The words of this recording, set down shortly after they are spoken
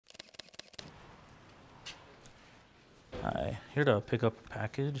Okay, here to pick up a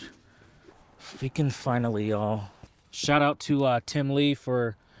package. Freaking finally, y'all. Shout out to Tim Lee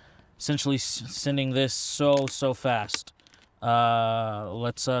for essentially sending this so fast.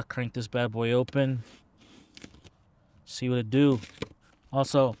 Let's crank this bad boy open. See what it do.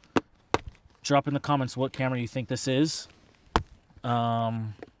 Also, drop in the comments what camera you think this is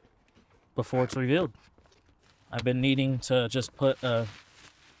before it's revealed. I've been needing to just put a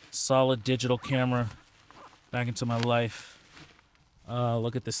solid digital camera back into my life.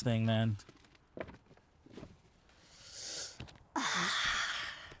 Look at this thing, man.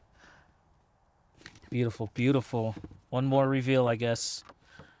 Beautiful, beautiful. One more reveal, I guess.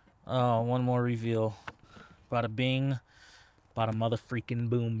 Oh, one more reveal. Bada bing, bada motherfreaking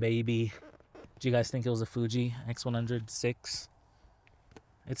boom, baby. Did you guys think it was a Fuji X106?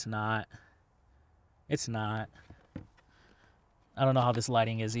 It's not. It's not. I don't know how this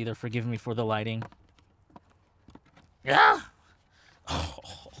lighting is either. Forgive me for the lighting. Yeah.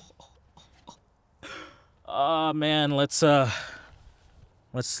 Oh man, let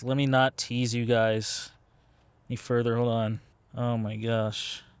me not tease you guys any further. Hold on. Oh my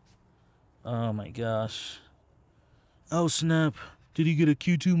gosh. Oh my gosh. Oh snap. Did he get a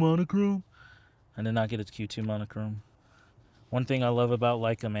Q2 monochrome? I did not get a Q2 monochrome. One thing I love about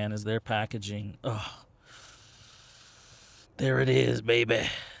Leica, man, is their packaging. Oh. There it is, baby.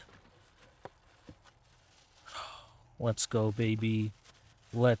 Let's go, baby.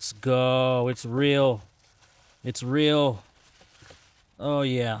 Let's go. It's real. It's real. Oh,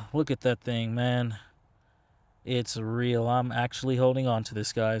 yeah. Look at that thing, man. It's real. I'm actually holding on to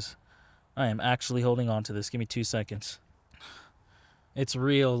this, guys. I am actually holding on to this. Give me 2 seconds. It's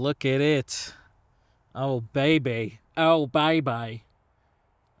real. Look at it. Oh, baby. Oh, bye-bye.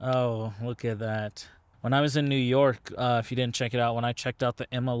 Oh, look at that. When I was in New York, if you didn't check it out, when I checked out the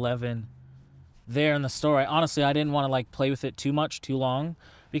M11 there in the store, I didn't want to like play with it too long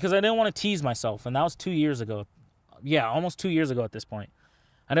because I didn't want to tease myself. And that was 2 years ago. Yeah, almost 2 years ago at this point.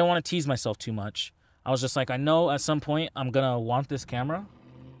 I didn't want to tease myself too much. I was just like, I know at some point I'm going to want this camera.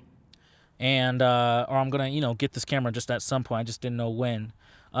 And, or I'm going to, you know, get this camera just at some point. I just didn't know when.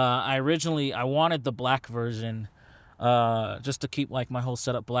 I wanted the black version just to keep like my whole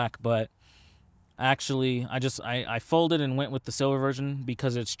setup black. But actually, I folded and went with the silver version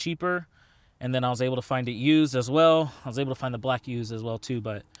because it's cheaper. And then I was able to find it used as well. I was able to find the black used as well too.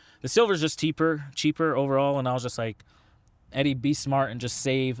 But the silver's just cheaper overall. And I was just like, Eddie, be smart and just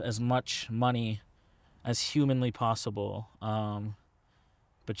save as much money as humanly possible.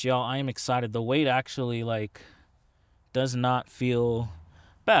 But y'all, I am excited. The weight actually like does not feel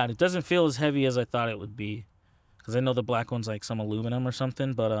bad. It doesn't feel as heavy as I thought it would be. Because I know the black one's like some aluminum or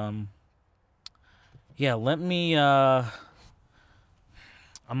something. But yeah, let me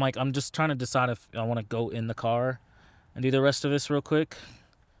I'm just trying to decide if I want to go in the car and do the rest of this real quick,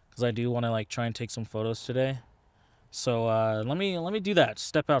 because I do want to like try and take some photos today. So let me do that.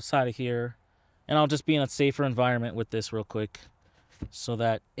 Step outside of here, and I'll just be in a safer environment with this real quick, so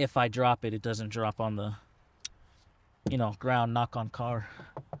that if I drop it, it doesn't drop on the, you know, ground, knock on car.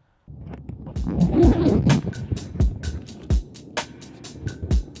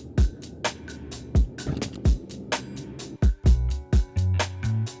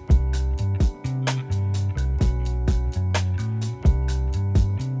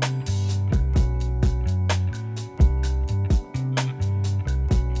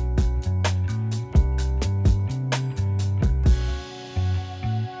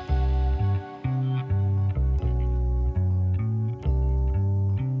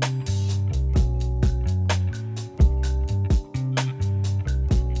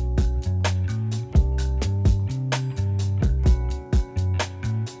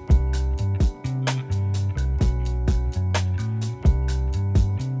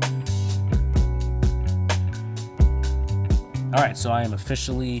 All right, so I am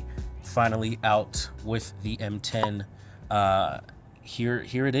finally out with the M10.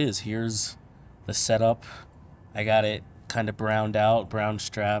 Here it is. Here's the setup. I got it kind of browned out, brown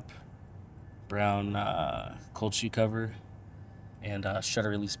strap, brown cold shoe cover, and shutter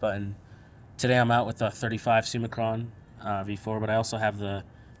release button. Today I'm out with the 35 Summicron V4, but I also have the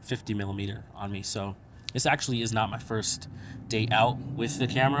 50mm on me. So this actually is not my first day out with the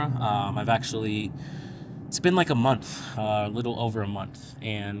camera. It's been like a month, a little over a month,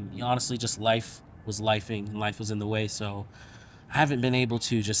 and honestly, just life was lifing, life was in the way, so I haven't been able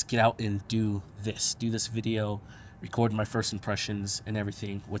to just get out and do this video, record my first impressions and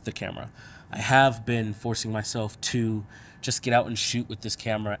everything with the camera. I have been forcing myself to just get out and shoot with this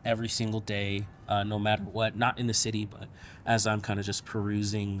camera every single day, no matter what, not in the city, but as I'm kind of just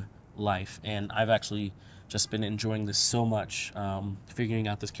perusing life, and I've actually just been enjoying this so much, figuring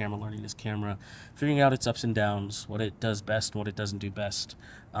out this camera, learning this camera, figuring out its ups and downs, what it does best and what it doesn't do best.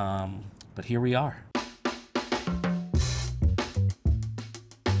 But here we are.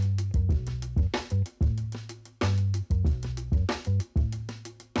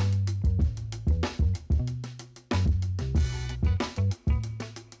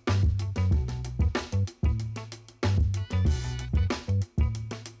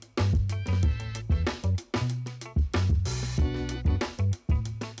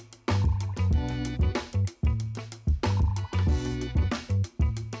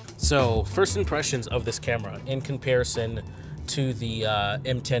 So first impressions of this camera in comparison to the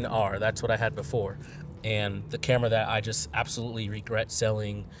M10R, that's what I had before. And the camera that I just absolutely regret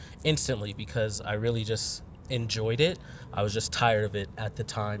selling instantly because I really just enjoyed it. I was just tired of it at the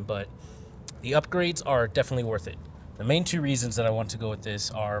time, but the upgrades are definitely worth it. The main two reasons that I want to go with this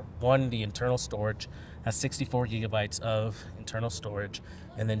are, one, the internal storage has 64 gigabytes of internal storage,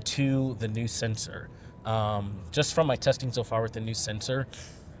 and then two, the new sensor. Just from my testing so far with the new sensor,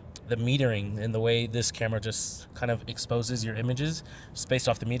 the metering and the way this camera just kind of exposes your images just based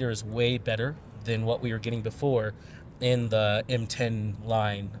off the meter is way better than what we were getting before in the M10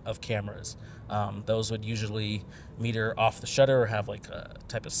 line of cameras. Those would usually meter off the shutter or have like a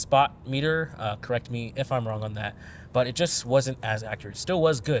type of spot meter. Correct me if I'm wrong on that, but it just wasn't as accurate. Still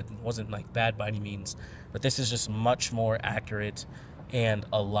was good, it wasn't like bad by any means, but this is just much more accurate and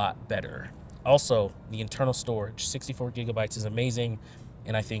a lot better. Also, the internal storage, 64 gigabytes is amazing,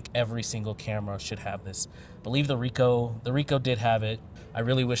 and I think every single camera should have this. I believe the Ricoh did have it. I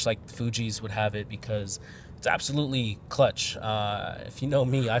really wish like Fuji's would have it because it's absolutely clutch. If you know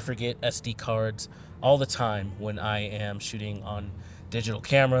me, I forget SD cards all the time when I am shooting on digital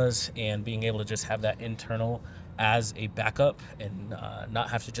cameras, and being able to just have that internal as a backup and not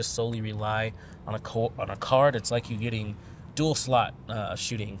have to just solely rely on a card. It's like you getting dual slot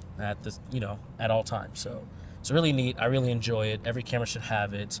shooting at this, at all times. So it's really neat. I really enjoy it. Every camera should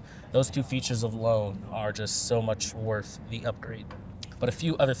have it. Those two features alone are just so much worth the upgrade. But a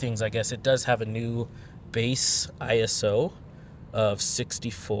few other things, I guess. It does have a new base ISO of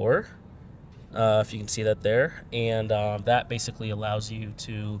 64, if you can see that there. And that basically allows you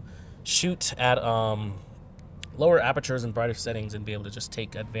to shoot at lower apertures and brighter settings and be able to just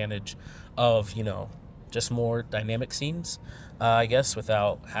take advantage of, just more dynamic scenes, I guess,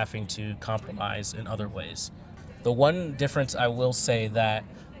 without having to compromise in other ways. The one difference I will say that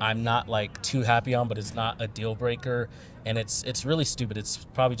I'm not like too happy on, but it's not a deal breaker, and it's really stupid. It's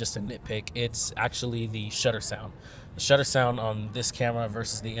probably just a nitpick. It's actually the shutter sound. The shutter sound on this camera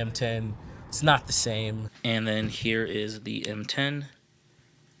versus the M10, it's not the same. And then here is the M10.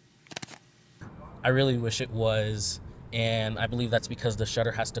 I really wish it was, and I believe that's because the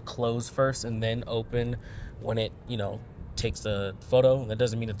shutter has to close first and then open when it, takes the photo. That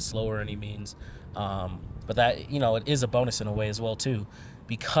doesn't mean it's slow or any means. But that, it is a bonus in a way as well too,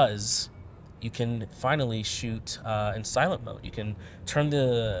 because you can finally shoot in silent mode. You can turn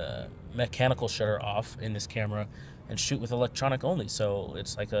the mechanical shutter off in this camera and shoot with electronic only. So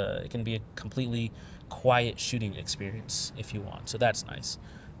it's like it can be a completely quiet shooting experience if you want. So that's nice.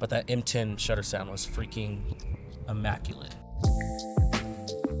 But that M10 shutter sound was freaking immaculate.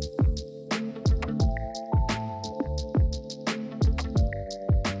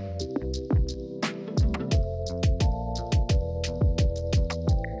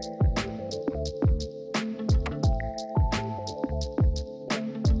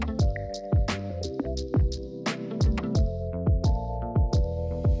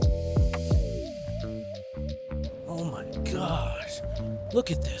 Oh my gosh. Look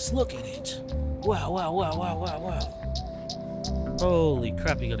at this. Look at it. Wow, wow, wow, wow, wow, wow. Holy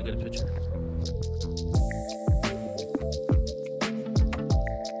crap, you gotta get a picture.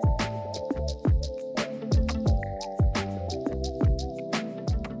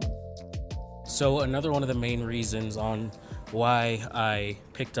 So another one of the main reasons on why I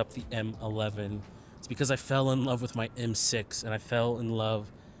picked up the M11 is because I fell in love with my M6, and I fell in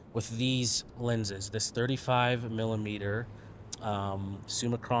love with these lenses, this 35 millimeter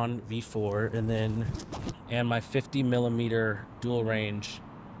Summicron V4, and my 50 millimeter dual range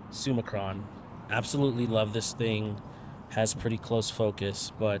Summicron. Absolutely love this thing. Has pretty close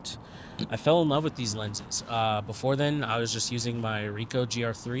focus, but I fell in love with these lenses. Before then, I was just using my Ricoh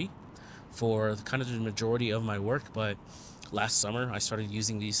GR3 for kind of the majority of my work, but last summer I started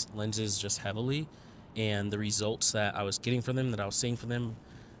using these lenses just heavily, and the results that I was getting from them, that I was seeing from them,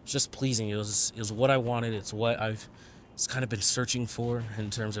 was just pleasing. It was what I wanted. It's what I've kind of been searching for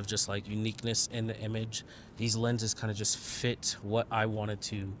in terms of just like uniqueness in the image. These lenses kind of just fit what I wanted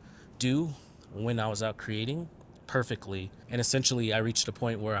to do when I was out creating perfectly. And essentially I reached a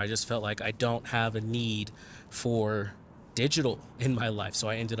point where I just felt like I don't have a need for digital in my life. So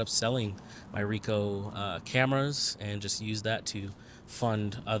I ended up selling my Ricoh cameras and just used that to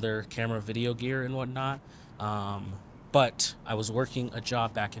fund other camera video gear and whatnot. But I was working a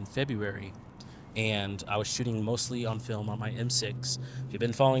job back in February, and I was shooting mostly on film on my M6. If you've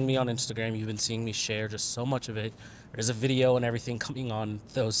been following me on Instagram, you've been seeing me share just so much of it. There's a video and everything coming on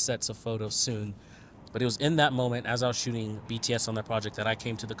those sets of photos soon. But it was in that moment, as I was shooting BTS on that project, that I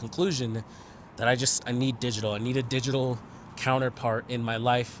came to the conclusion that I need digital. I need a digital counterpart in my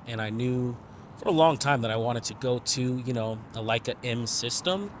life, and I knew for a long time that I wanted to go to, you know, a Leica M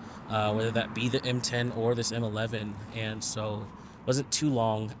system, whether that be the M10 or this M11. And so it wasn't too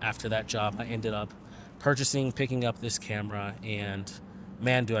long after that job, I ended up picking up this camera, and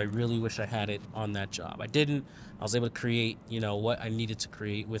man, do I really wish I had it on that job. I didn't. I was able to create, you know, what I needed to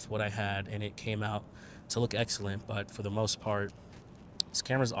create with what I had, and it came out to look excellent. But for the most part, this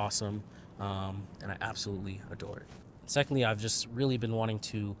camera's awesome, and I absolutely adore it. Secondly, I've just really been wanting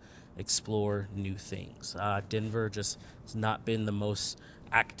to explore new things. Denver just has not been the most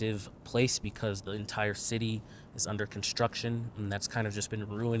active place because the entire city is under construction, and that's kind of just been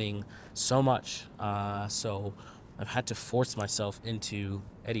ruining so much. So I've had to force myself into,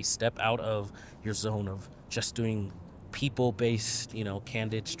 Eddie, step out of your zone of just doing people-based, you know,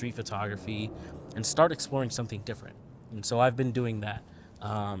 candid street photography and start exploring something different. And so I've been doing that.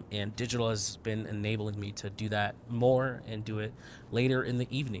 And digital has been enabling me to do that more and do it later in the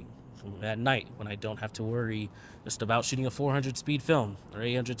evening, at night, when I don't have to worry just about shooting a 400 speed film or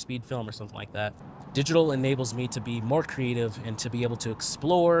 800 speed film or something like that. Digital enables me to be more creative and to be able to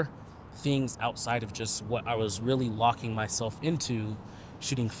explore things outside of just what I was really locking myself into,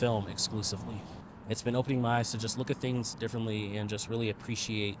 shooting film exclusively. It's been opening my eyes to just look at things differently and just really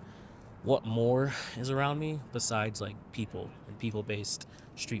appreciate what more is around me besides like people and people-based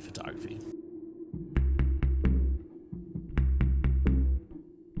street photography.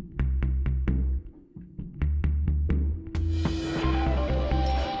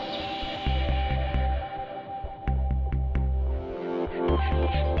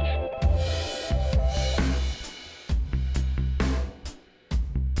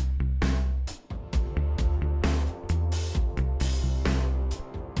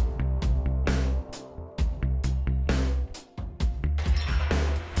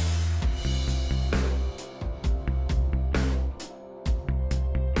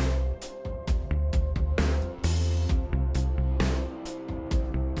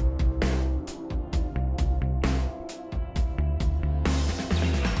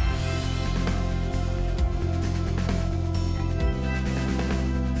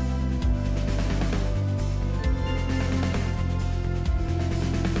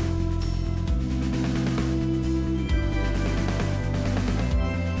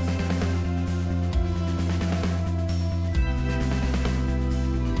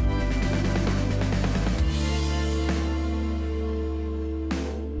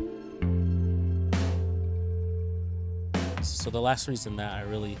 So the last reason that I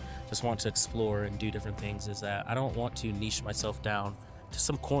really just want to explore and do different things is that I don't want to niche myself down to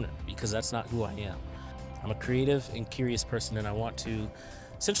some corner, because that's not who I am. I'm a creative and curious person, and I want to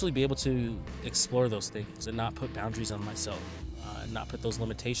essentially be able to explore those things and not put boundaries on myself, and not put those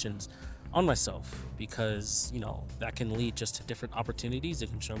limitations on myself, because, you know, that can lead just to different opportunities.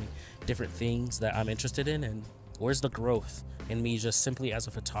 It can show me different things that I'm interested in, and where's the growth in me just simply as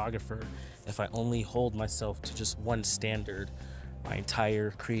a photographer if I only hold myself to just one standard my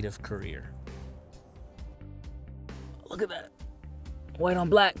entire creative career? Look at that. White on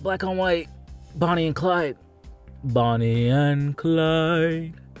black, black on white. Bonnie and Clyde. Bonnie and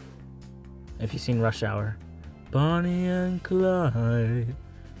Clyde. If you've seen Rush Hour. Bonnie and Clyde.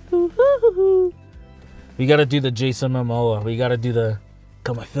 Ooh-hoo-hoo-hoo. We gotta do the Jason Momoa. We gotta do the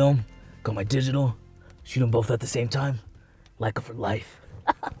got my film, got my digital, shoot them both at the same time. Leica for life.